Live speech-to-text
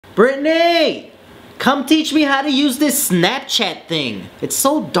Brittany! Come teach me how to use this Snapchat thing. It's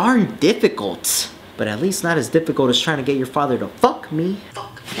so darn difficult. But at least not as difficult as trying to get your father to fuck me.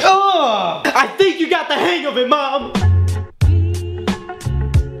 Fuck. Oh! I think you got the hang of it, Mom!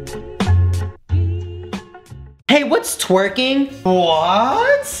 Hey, what's twerking?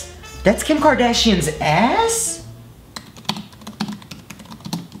 What? That's Kim Kardashian's ass?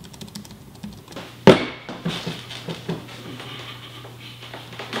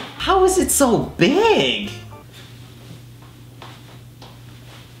 How is it so big?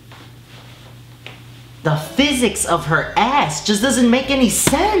 The physics of her ass just doesn't make any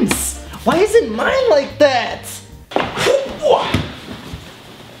sense. Why isn't mine like that?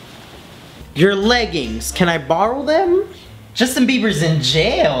 Your leggings, can I borrow them? Justin Bieber's in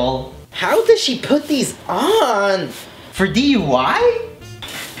jail. How does she put these on? For DUI?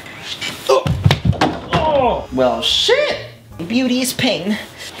 Oh. Oh. Well, shit. Beauty is pain.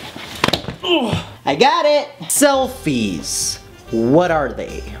 Oh. I got it. Selfies. What are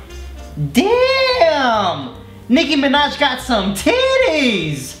they? Damn! Nicki Minaj got some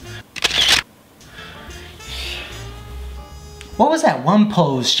titties! What was that one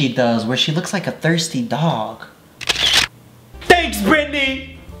pose she does where she looks like a thirsty dog? Thanks,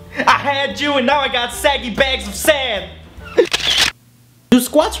 Brittany! I had you and now I got saggy bags of sand! Do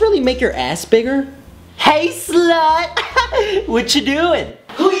squats really make your ass bigger? Hey, slut! What you doing?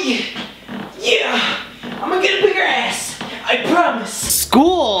 Yeah, I'm gonna get a bigger ass. I promise.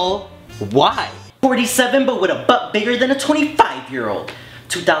 School? Why? 47 but with a butt bigger than a 25-year-old.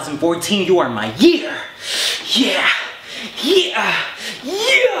 2014, you are my year. Yeah. Yeah.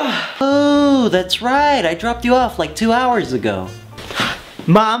 Yeah. Oh, that's right. I dropped you off like 2 hours ago.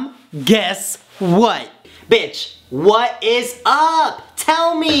 Mom, guess what? Bitch, what is up?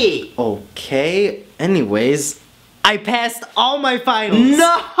 Tell me. Okay, anyways, I passed all my finals.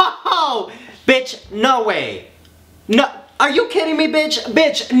 No! Bitch, no way. No. Are you kidding me, bitch?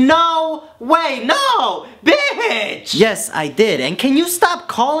 Bitch, no way, no! Bitch! Yes, I did. And can you stop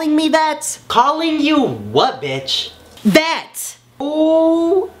calling me that? Calling you what, bitch? That!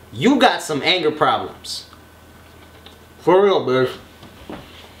 Ooh, you got some anger problems. For real, bitch.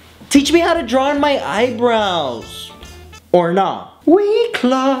 Teach me how to draw on my eyebrows. Or not. We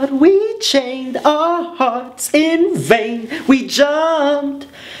clawed, we chained our hearts in vain. We jumped,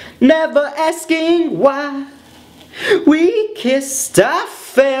 never asking why. We kissed, I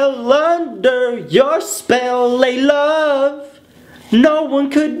fell under your spell, a love no one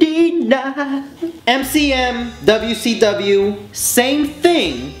could deny. MCM, WCW, same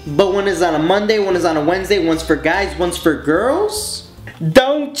thing, but one is on a Monday, one is on a Wednesday, one's for guys, one's for girls.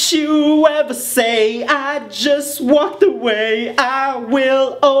 Don't you ever say I just walked away, I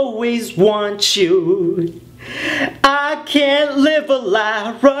will always want you. I can't live a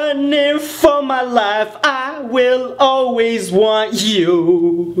lie, running for my life, I will always want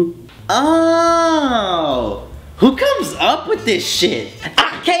you. Oh, who comes up with this shit?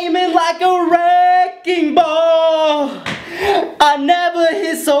 I came in like a wrecking ball, I never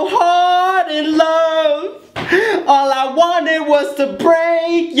hit so hard in love. All I wanted was to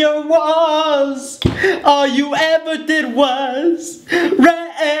break your walls. All you ever did was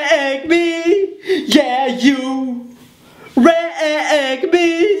wreck me. Yeah, you wreck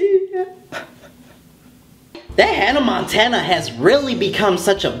me. That Hannah Montana has really become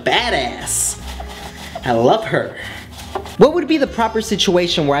such a badass. I love her. What would be the proper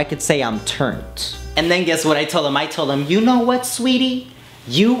situation where I could say I'm turned? And then guess what I told him? I told him, you know what, sweetie?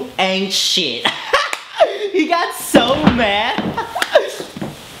 You ain't shit. He got so mad.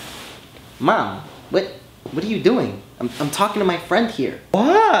 Mom, what are you doing? I'm talking to my friend here. What?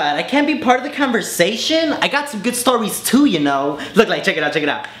 I can't be part of the conversation? I got some good stories too, you know. Look, like, check it out, check it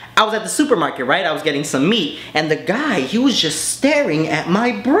out. I was at the supermarket, right? I was getting some meat, and the guy, he was just staring at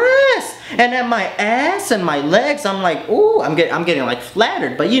my breast and at my ass and my legs. I'm like, ooh, I'm getting like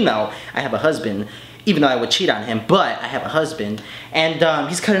flattered, but you know, I have a husband. Even though I would cheat on him, but I have a husband, and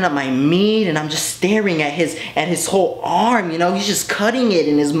he's cutting up my meat, and I'm just staring at his whole arm, you know, he's just cutting it,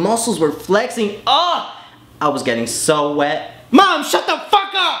 and his muscles were flexing. Oh, I was getting so wet. Mom, shut the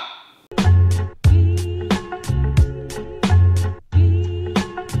fuck up!